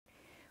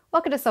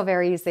Welcome to So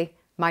Very Easy.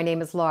 My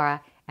name is Laura,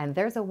 and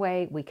there's a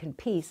way we can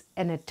piece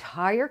an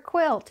entire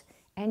quilt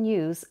and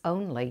use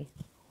only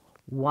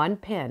one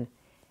pin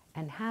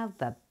and have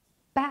the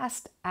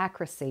best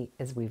accuracy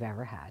as we've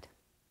ever had.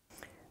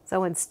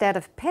 So instead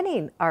of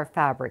pinning our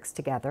fabrics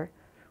together,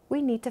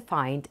 we need to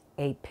find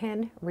a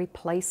pin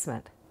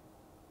replacement.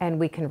 And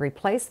we can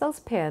replace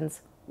those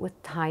pins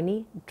with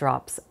tiny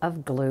drops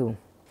of glue.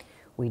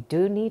 We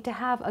do need to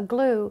have a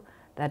glue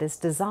that is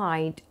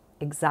designed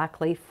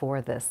exactly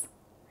for this,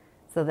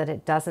 so that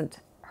it doesn't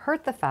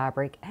hurt the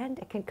fabric and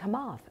it can come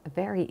off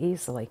very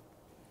easily.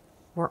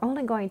 We're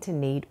only going to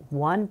need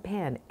one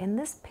pin, and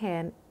this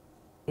pin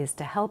is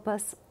to help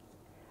us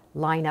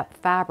line up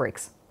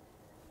fabrics,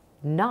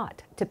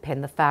 not to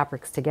pin the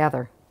fabrics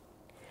together.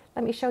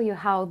 Let me show you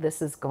how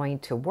this is going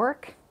to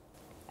work,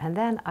 and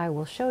then I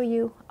will show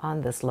you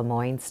on this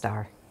Lemoyne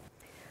star.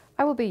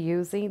 I will be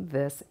using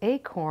this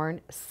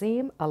Acorn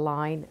Seam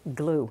Align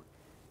glue.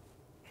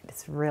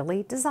 It's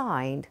really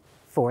designed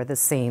for the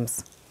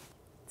seams.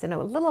 It's in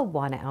a little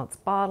 1 ounce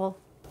bottle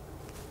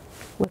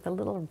with a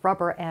little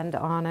rubber end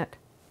on it,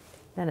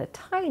 then a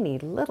tiny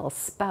little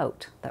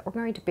spout that we're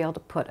going to be able to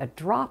put a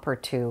drop or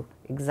two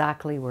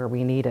exactly where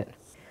we need it.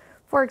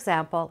 For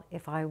example,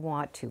 if I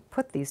want to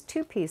put these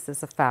two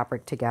pieces of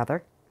fabric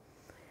together,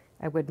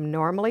 I would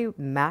normally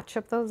match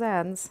up those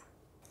ends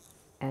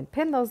and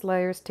pin those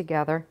layers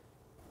together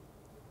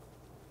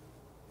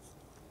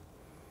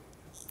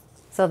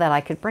so that I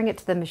could bring it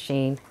to the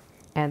machine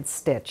and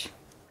stitch.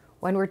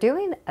 When we're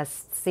doing a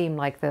seam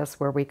like this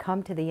where we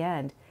come to the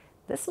end,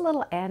 this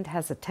little end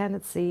has a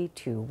tendency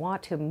to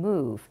want to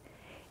move,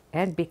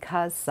 and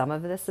because some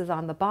of this is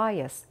on the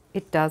bias,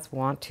 it does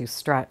want to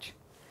stretch.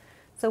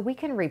 So we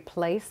can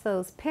replace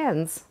those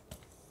pins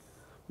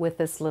with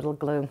this little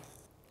glue.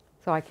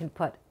 So I can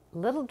put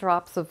little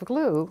drops of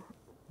glue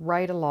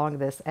right along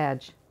this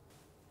edge.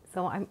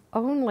 So I'm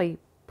only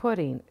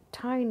putting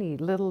tiny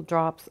little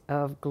drops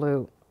of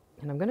glue,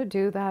 and I'm going to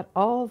do that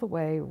all the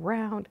way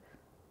around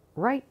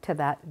right to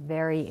that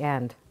very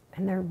end.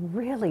 And they're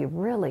really,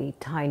 really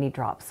tiny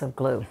drops of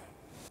glue.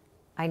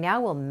 I now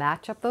will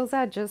match up those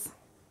edges.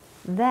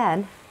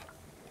 Then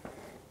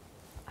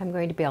I'm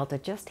going to be able to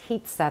just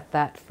heat set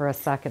that for a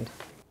second.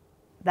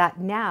 That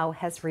now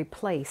has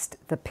replaced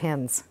the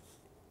pins.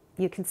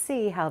 You can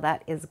see how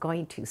that is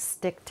going to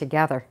stick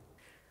together.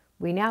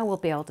 We now will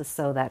be able to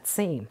sew that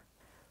seam.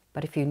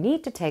 But if you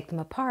need to take them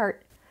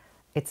apart,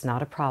 it's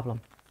not a problem.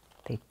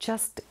 They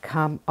just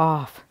come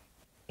off.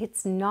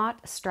 It's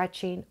not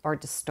stretching or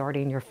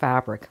distorting your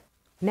fabric.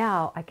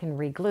 Now I can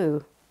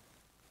reglue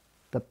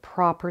the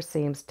proper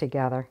seams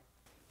together.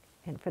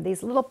 And for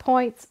these little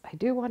points, I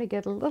do want to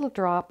get a little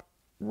drop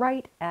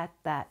right at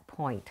that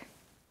point.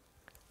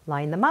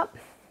 Line them up,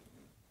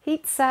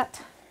 heat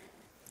set.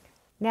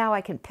 Now I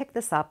can pick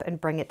this up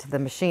and bring it to the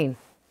machine.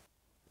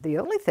 The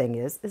only thing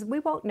is we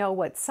won't know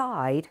what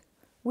side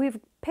we've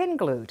pin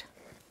glued.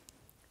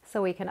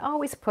 So we can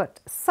always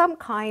put some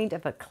kind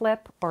of a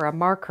clip or a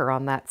marker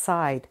on that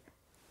side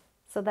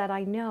so that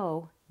I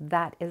know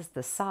that is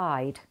the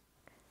side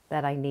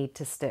that I need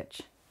to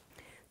stitch.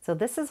 So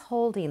this is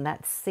holding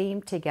that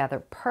seam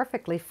together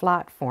perfectly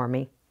flat for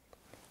me,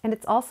 and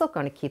it's also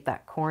going to keep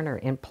that corner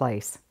in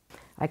place.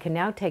 I can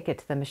now take it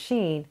to the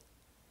machine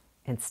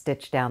and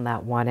stitch down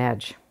that one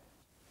edge.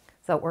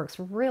 So it works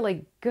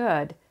really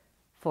good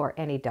for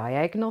any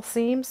diagonal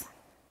seams,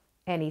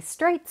 any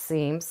straight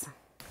seams,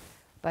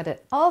 but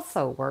it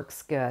also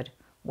works good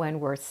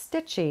when we're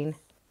stitching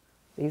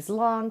these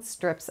long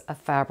strips of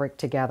fabric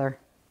together.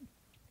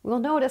 We'll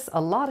notice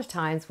a lot of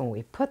times when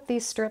we put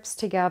these strips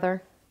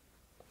together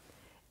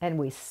and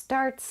we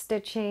start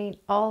stitching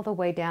all the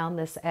way down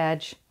this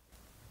edge,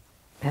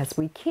 as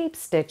we keep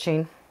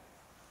stitching,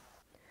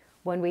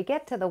 when we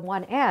get to the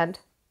one end,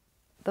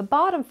 the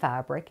bottom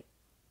fabric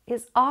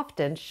is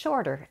often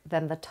shorter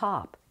than the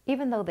top,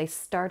 even though they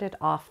started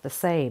off the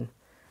same.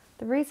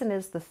 The reason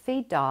is the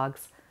feed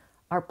dogs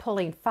are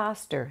pulling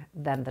faster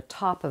than the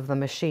top of the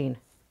machine.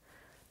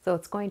 So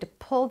it's going to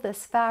pull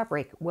this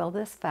fabric while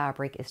this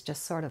fabric is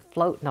just sort of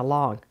floating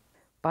along.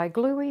 By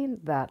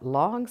gluing that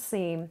long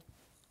seam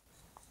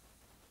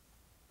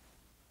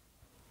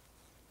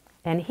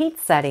and heat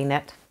setting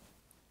it,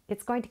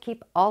 it's going to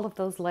keep all of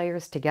those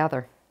layers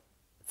together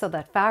so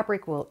that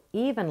fabric will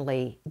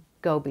evenly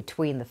go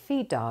between the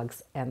feed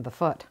dogs and the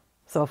foot.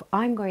 So if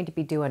I'm going to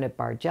be doing a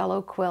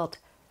Bargello quilt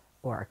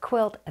or a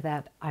quilt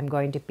that I'm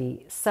going to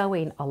be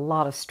sewing a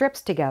lot of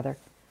strips together,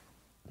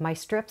 my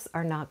strips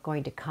are not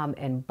going to come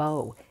and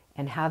bow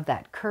and have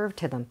that curve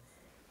to them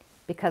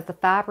because the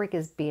fabric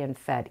is being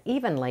fed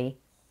evenly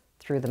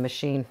through the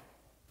machine.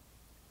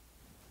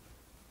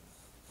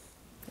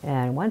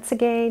 And once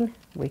again,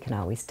 we can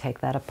always take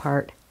that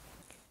apart.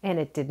 And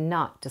it did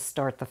not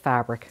distort the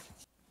fabric.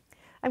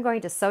 I'm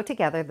going to sew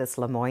together this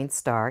Lemoyne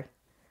star.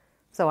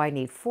 So I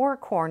need 4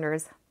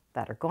 corners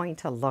that are going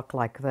to look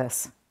like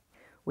this.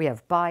 We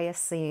have bias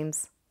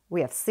seams,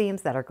 we have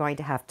seams that are going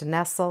to have to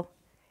nestle,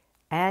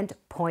 and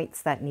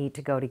points that need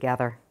to go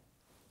together.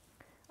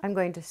 I'm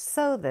going to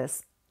sew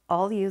this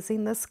all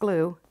using this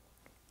glue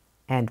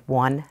and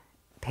 1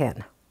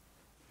 pin.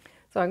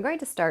 So I'm going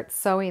to start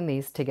sewing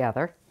these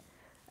together.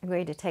 I'm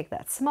going to take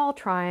that small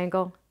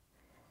triangle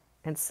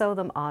and sew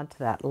them onto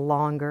that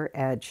longer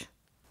edge.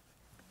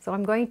 So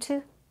I'm going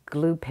to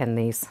glue pin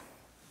these.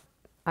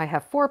 I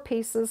have 4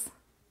 pieces,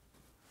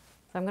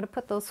 so I'm going to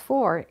put those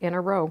 4 in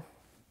a row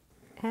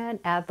and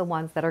add the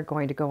ones that are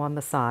going to go on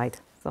the side.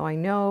 So I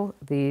know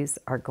these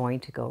are going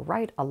to go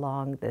right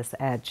along this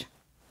edge.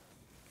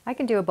 I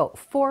can do about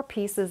 4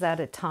 pieces at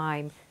a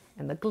time,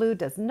 and the glue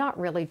does not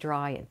really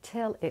dry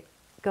until it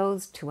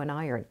goes to an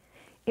iron.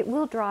 It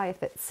will dry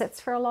if it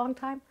sits for a long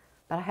time,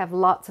 but I have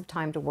lots of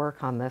time to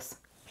work on this.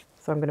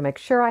 So I'm going to make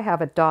sure I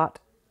have a dot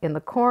in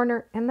the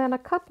corner and then a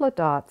couple of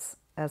dots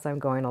as I'm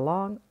going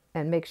along,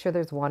 and make sure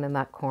there's one in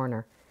that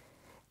corner.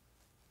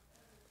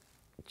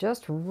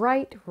 Just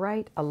right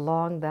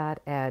along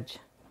that edge.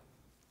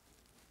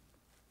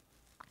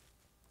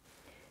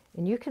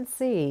 And you can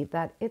see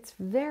that it's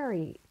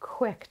very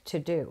quick to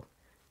do.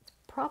 It's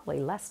probably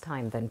less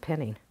time than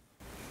pinning.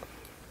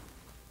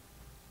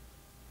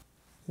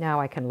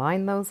 Now I can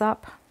line those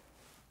up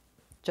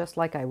just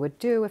like I would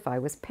do if I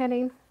was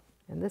pinning.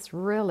 And this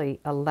really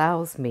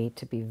allows me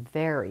to be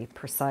very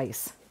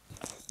precise.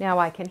 Now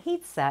I can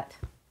heat set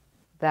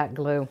that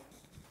glue.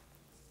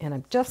 And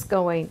I'm just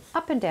going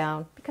up and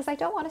down because I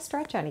don't want to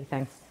stretch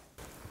anything.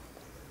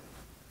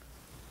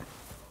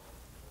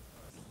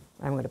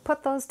 I'm going to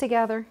put those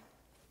together,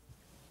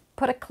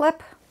 put a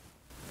clip,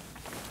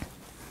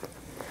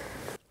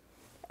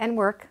 and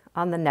work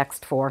on the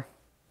next 4.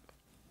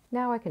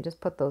 Now I can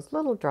just put those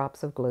little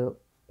drops of glue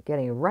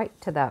getting right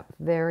to that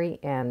very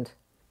end.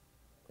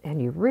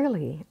 And you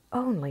really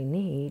only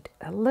need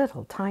a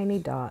little tiny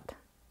dot.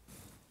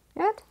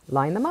 And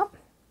line them up.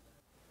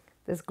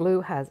 This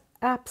glue has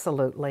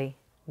absolutely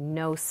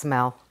no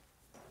smell.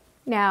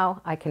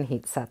 Now I can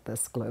heat set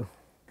this glue.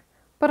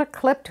 Put a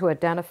clip to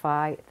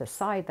identify the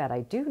side that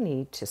I do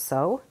need to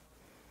sew.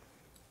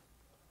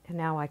 And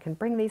now I can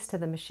bring these to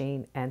the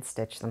machine and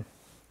stitch them.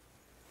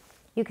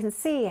 You can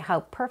see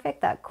how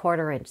perfect that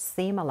 1/4 inch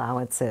seam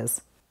allowance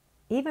is,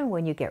 even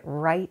when you get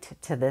right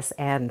to this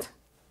end.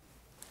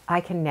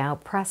 I can now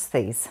press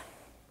these.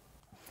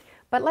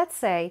 But let's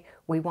say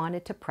we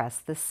wanted to press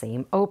the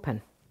seam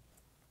open.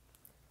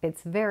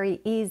 It's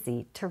very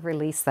easy to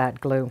release that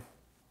glue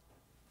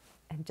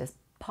and just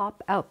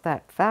pop out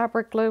that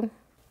fabric glue,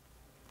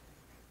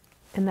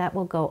 and that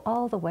will go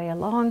all the way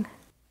along,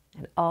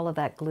 and all of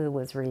that glue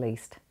was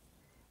released.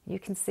 You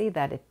can see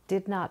that it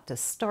did not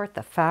distort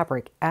the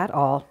fabric at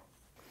all.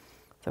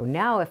 So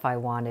now if I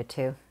wanted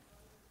to,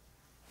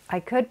 I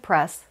could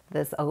press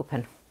this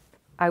open.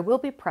 I will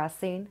be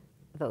pressing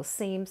those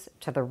seams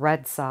to the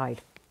red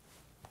side,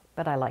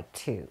 but I like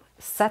to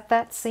set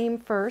that seam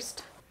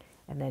first,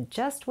 and then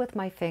just with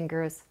my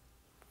fingers,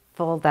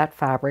 fold that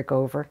fabric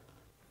over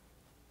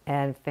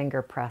and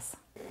finger press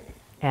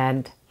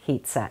and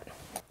heat set.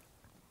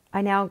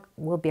 I now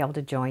will be able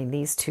to join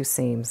these 2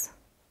 seams.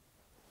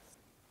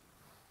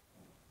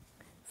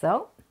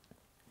 So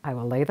I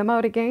will lay them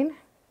out again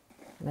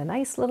in a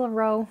nice little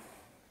row.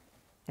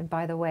 And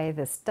by the way,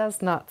 this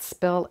does not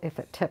spill if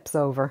it tips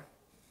over.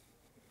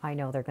 I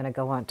know they're going to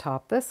go on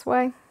top this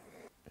way.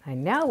 I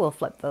now will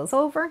flip those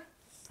over,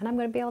 and I'm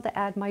going to be able to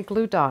add my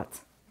glue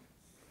dots.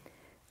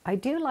 I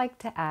do like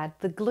to add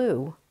the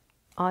glue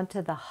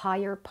onto the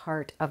higher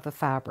part of the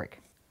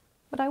fabric,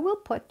 but I will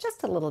put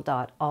just a little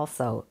dot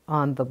also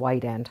on the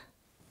white end.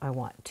 I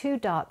want 2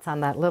 dots on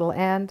that little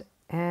end,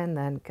 and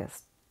then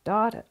just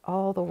dot it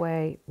all the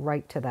way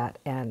right to that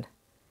end.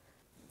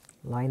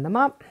 Line them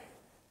up,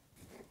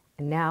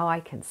 and now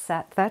I can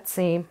set that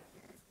seam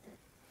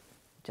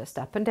just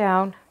up and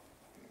down.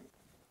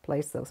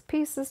 Place those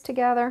pieces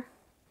together,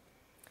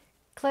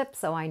 clip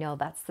so I know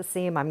that's the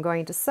seam I'm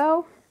going to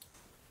sew,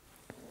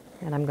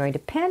 and I'm going to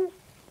pin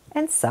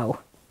and sew.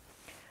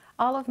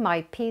 All of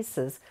my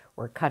pieces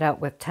were cut out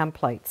with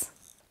templates,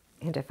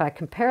 and if I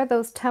compare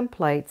those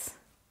templates,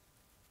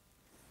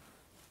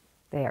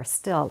 they are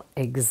still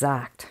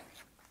exact.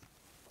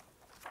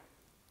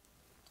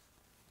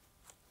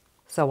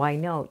 So I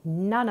know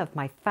none of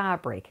my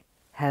fabric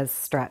has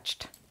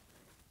stretched,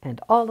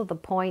 and all of the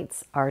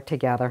points are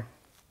together.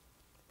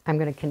 I'm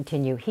going to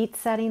continue heat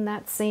setting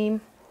that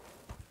seam,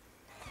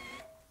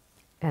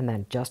 and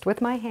then just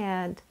with my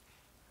hand,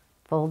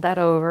 fold that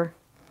over,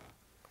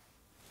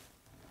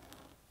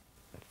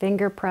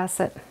 finger press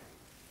it,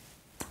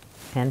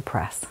 and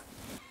press.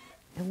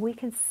 And we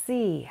can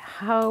see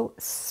how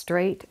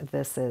straight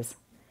this is.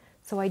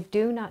 So I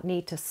do not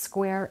need to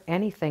square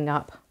anything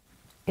up.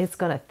 It's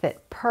going to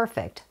fit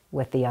perfect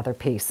with the other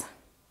piece.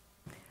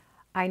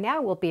 I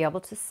now will be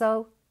able to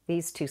sew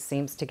these 2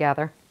 seams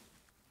together.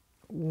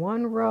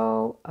 1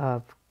 row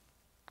of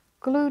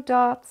glue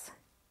dots,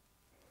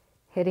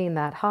 hitting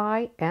that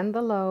high and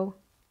the low,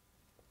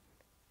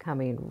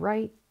 coming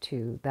right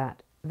to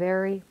that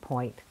very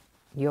point.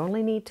 You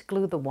only need to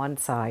glue the one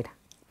side.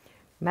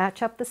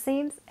 Match up the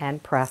seams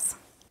and press.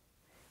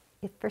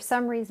 If for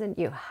some reason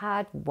you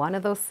had one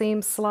of those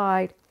seams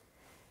slide,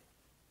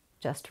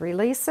 just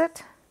release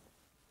it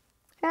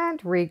and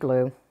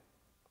re-glue.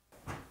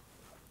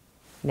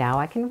 Now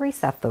I can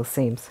reset those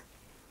seams.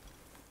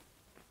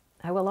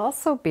 I will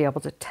also be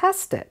able to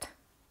test it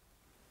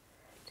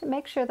to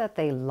make sure that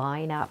they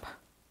line up.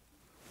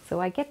 So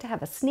I get to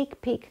have a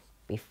sneak peek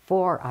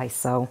before I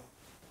sew.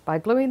 By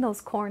gluing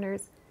those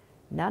corners,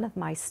 none of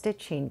my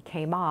stitching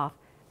came off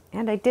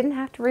and I didn't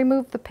have to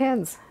remove the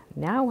pins.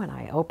 Now when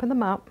I open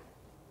them up,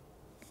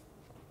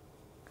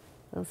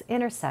 those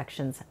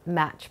intersections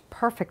match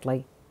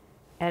perfectly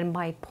and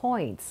my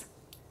points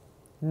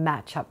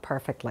match up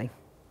perfectly.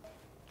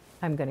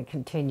 I'm going to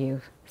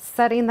continue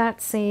setting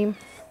that seam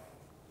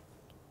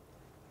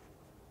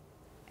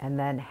and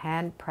then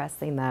hand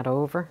pressing that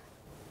over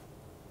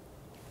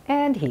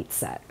and heat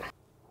set.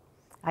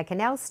 I can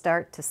now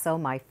start to sew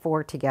my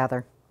 4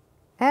 together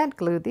and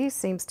glue these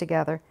seams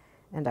together,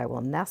 and I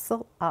will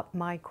nestle up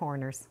my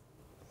corners.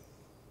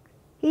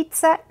 Heat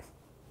set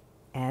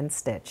and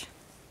stitch.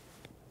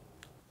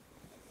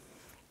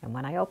 And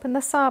when I open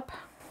this up,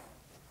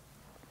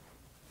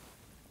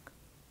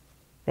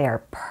 they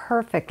are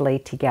perfectly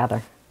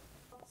together.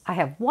 I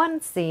have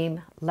 1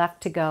 seam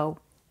left to go,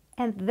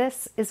 and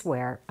this is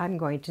where I'm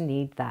going to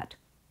need that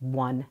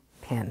 1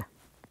 pin.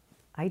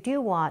 I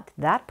do want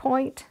that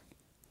point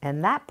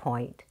and that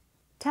point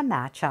to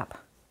match up.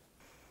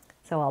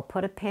 So I'll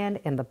put a pin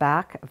in the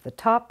back of the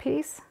top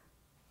piece,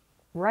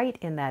 right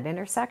in that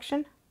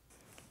intersection,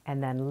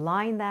 and then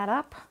line that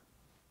up,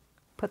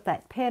 put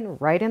that pin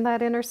right in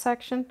that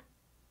intersection,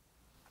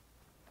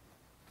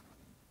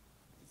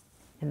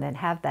 and then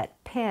have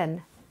that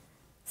pin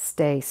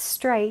stay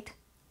straight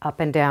up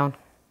and down.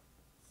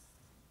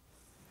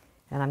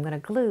 And I'm going to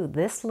glue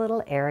this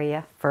little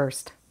area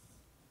first.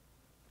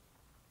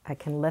 I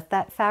can lift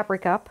that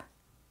fabric up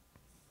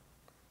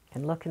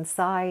and look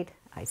inside.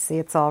 I see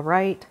it's all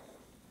right.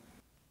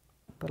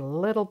 Put a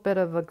little bit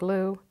of a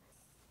glue.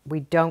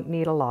 We don't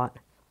need a lot.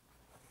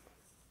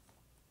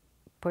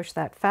 Push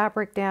that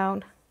fabric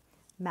down,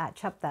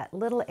 match up that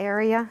little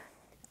area.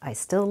 I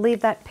still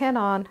leave that pin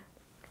on.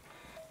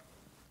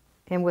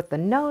 And with the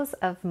nose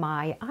of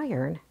my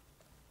iron,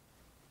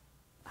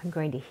 I'm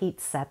going to heat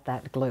set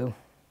that glue.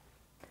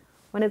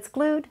 When it's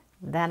glued,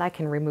 then I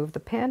can remove the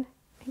pin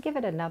and give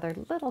it another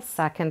little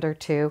second or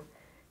two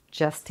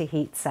just to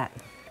heat set.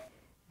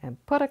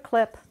 And put a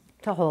clip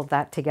to hold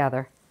that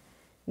together.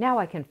 Now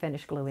I can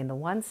finish gluing the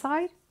one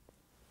side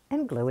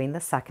and gluing the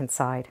second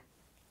side.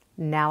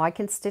 Now I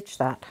can stitch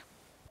that.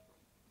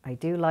 I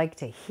do like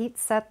to heat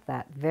set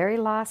that very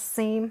last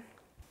seam.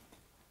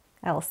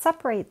 I'll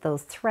separate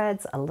those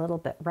threads a little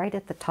bit right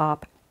at the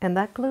top, and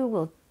that glue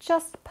will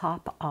just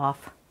pop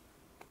off.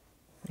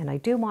 And I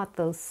do want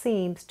those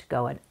seams to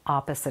go in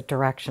opposite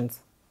directions.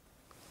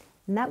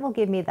 And that will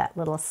give me that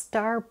little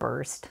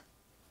starburst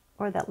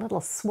or that little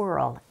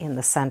swirl in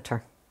the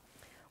center.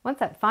 Once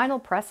that final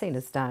pressing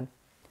is done,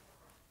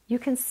 you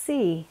can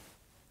see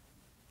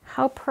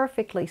how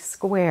perfectly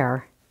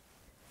square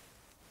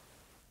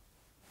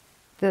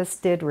this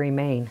did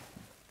remain.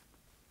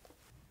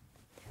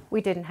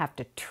 We didn't have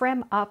to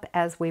trim up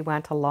as we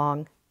went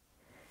along.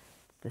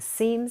 The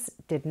seams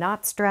did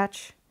not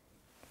stretch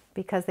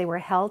because they were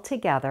held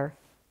together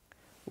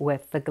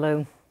with the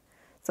glue.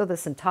 So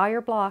this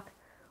entire block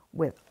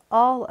with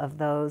all of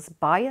those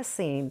bias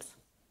seams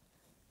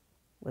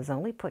was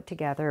only put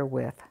together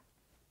with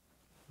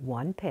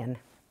 1 pin.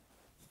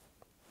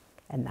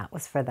 And that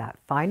was for that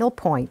final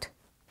point.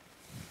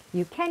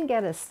 You can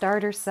get a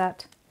starter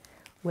set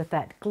with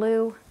that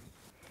glue.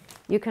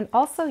 You can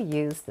also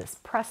use this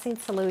pressing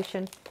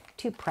solution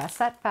to press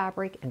that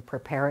fabric and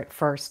prepare it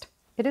first.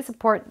 It is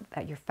important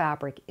that your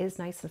fabric is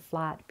nice and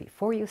flat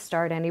before you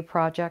start any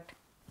project,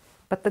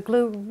 but the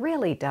glue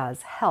really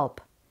does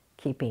help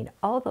keeping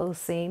all those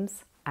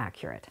seams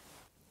accurate.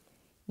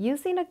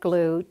 Using a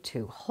glue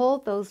to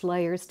hold those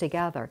layers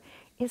together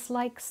is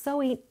like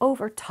sewing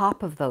over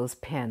top of those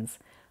pins.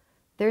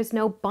 There's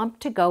no bump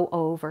to go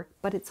over,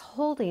 but it's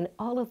holding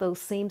all of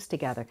those seams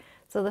together,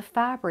 so the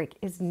fabric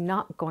is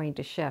not going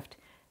to shift,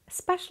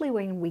 especially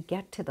when we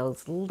get to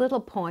those little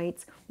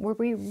points where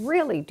we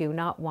really do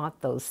not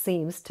want those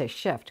seams to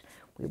shift.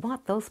 We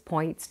want those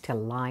points to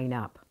line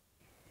up.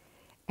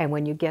 And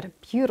when you get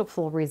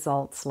beautiful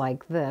results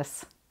like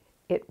this,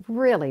 it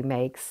really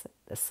makes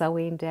the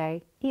sewing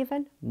day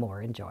even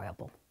more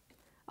enjoyable.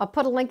 I'll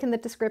put a link in the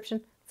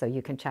description so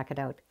you can check it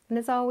out. And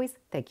as always,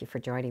 thank you for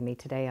joining me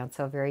today on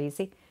Sew Very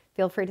Easy.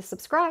 Feel free to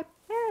subscribe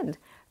and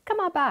come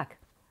on back.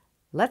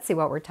 Let's see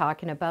what we're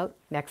talking about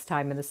next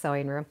time in the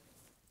sewing room.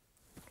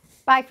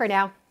 Bye for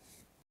now.